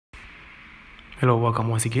Hello, welcome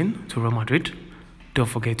once again to Real Madrid. Don't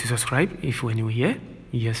forget to subscribe if you're new here.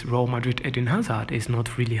 Yes, Real Madrid Eden Hazard is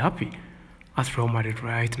not really happy at Real Madrid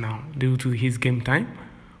right now due to his game time.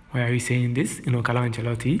 Why are you saying this? Carlo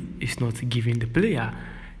Ancelotti is not giving the player,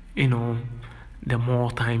 the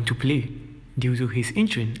more time to play due to his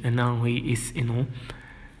injury, and now he is,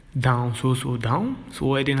 down, so down.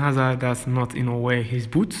 So Eden Hazard does not, wear his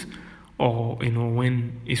boots, or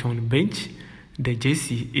when he's on the bench, the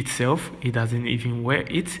jersey itself, he doesn't even wear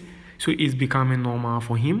it. So it's becoming normal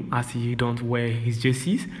for him as he don't wear his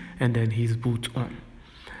jerseys and then his boots on.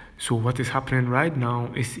 So what is happening right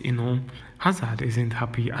now is, Hazard isn't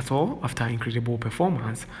happy at all after incredible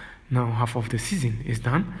performance. Now half of the season is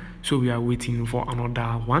done, so we are waiting for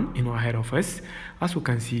another one, ahead of us. As we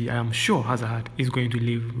can see, I am sure Hazard is going to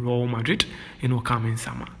leave Real Madrid, coming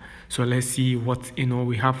summer. So let's see what,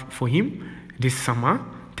 we have for him this summer.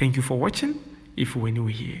 Thank you for watching. If you were new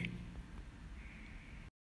here.